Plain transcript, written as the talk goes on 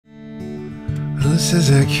Who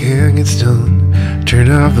says I can't get stoned?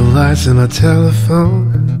 Turn off the lights on my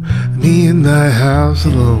telephone. Me in my house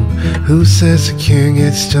alone. Who says I can't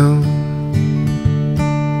get stoned?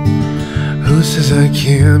 Who says I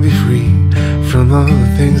can't be free from all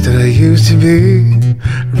the things that I used to be?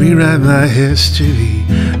 Rewrite my history.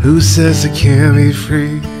 Who says I can't be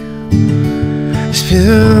free? It's been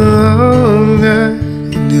a long night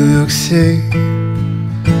in New York City.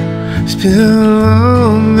 It's been a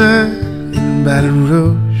long night in Baton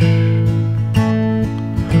Rouge,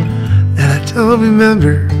 and I don't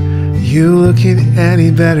remember you looking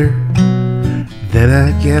any better than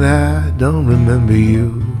I don't remember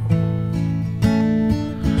you.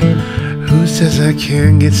 Who says I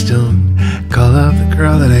can't get stoned? Call up the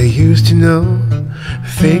girl that I used to know.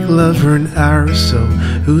 Fake love for an hour or so.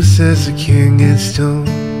 Who says I can't get stoned?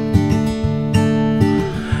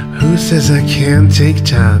 Who says I can't take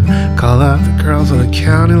time? Call out the girls on the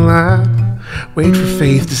county line. Wait for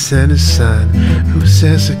faith to send a sign. Who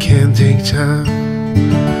says I can't take time?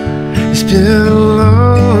 It's been a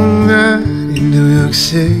long night in New York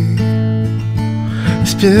City.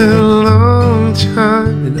 It's been a long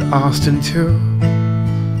time in Austin too,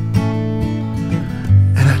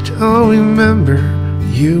 and I don't remember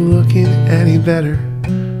you looking any better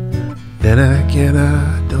than I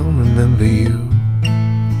don't remember you.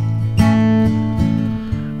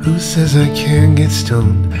 Who says I can't get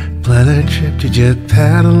stoned? Plan a trip to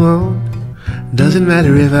Japan alone. Doesn't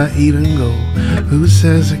matter if I even go. Who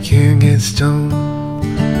says I can't get stoned?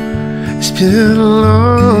 It's been a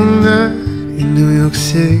long night in New York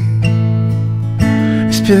City.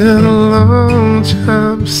 It's been a long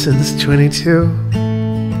time since 22,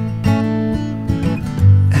 and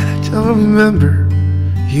I don't remember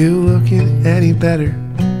you looking any better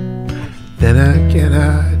than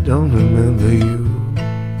I don't remember you.